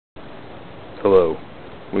Hello.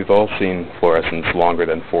 We've all seen fluorescents longer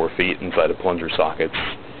than 4 feet inside of plunger sockets.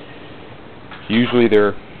 Usually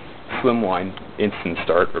they're slimline instant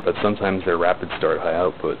start, but sometimes they're rapid start high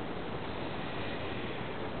output.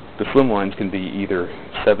 The slimlines can be either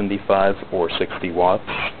 75 or 60 watts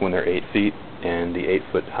when they're 8 feet, and the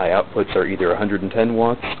 8-foot high outputs are either 110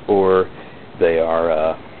 watts or they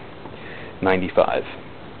are 95.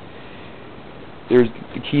 There's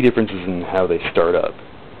the key differences in how they start up.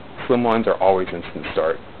 Slimlines are always instant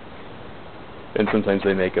start, and sometimes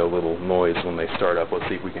they make a little noise when they start up. Let's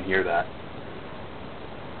see if we can hear that.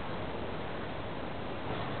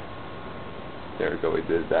 There we go, we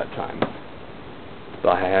did it that time.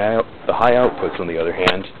 The high outputs, on the other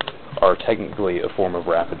hand, are technically a form of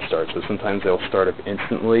rapid start, so sometimes they'll start up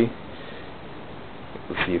instantly.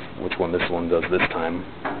 Let's see which one this one does this time.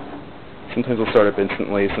 Sometimes they'll start up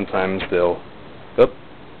instantly, sometimes they'll...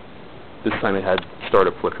 This time it had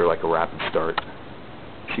startup flicker like a rapid start.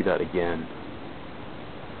 See that again.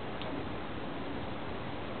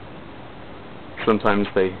 Sometimes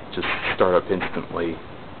they just start up instantly.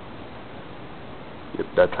 Yep,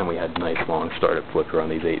 that time we had nice long startup flicker on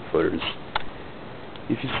these 8-footers.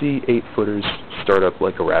 If you see 8-footers start up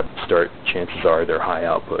like a rapid start, chances are they're high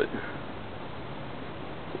output.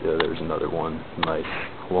 Yeah, there's another one. Nice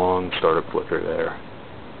long startup flicker there.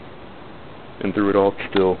 And through it all,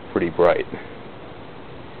 it's still pretty bright.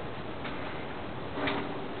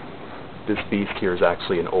 This beast here is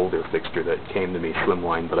actually an older fixture that came to me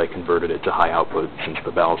slimline, but I converted it to high output since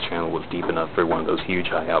the ballast channel was deep enough for one of those huge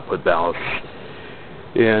high output ballasts.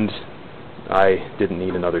 And I didn't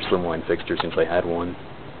need another slimline fixture since I had one.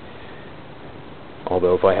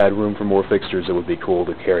 Although if I had room for more fixtures, it would be cool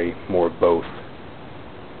to carry more of both.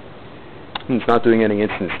 And it's not doing any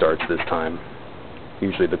instant starts this time.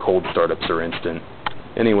 Usually the cold startups are instant.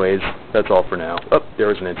 Anyways, that's all for now. Oh, there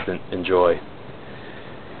was an instant. Enjoy.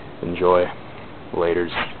 Enjoy. Laters.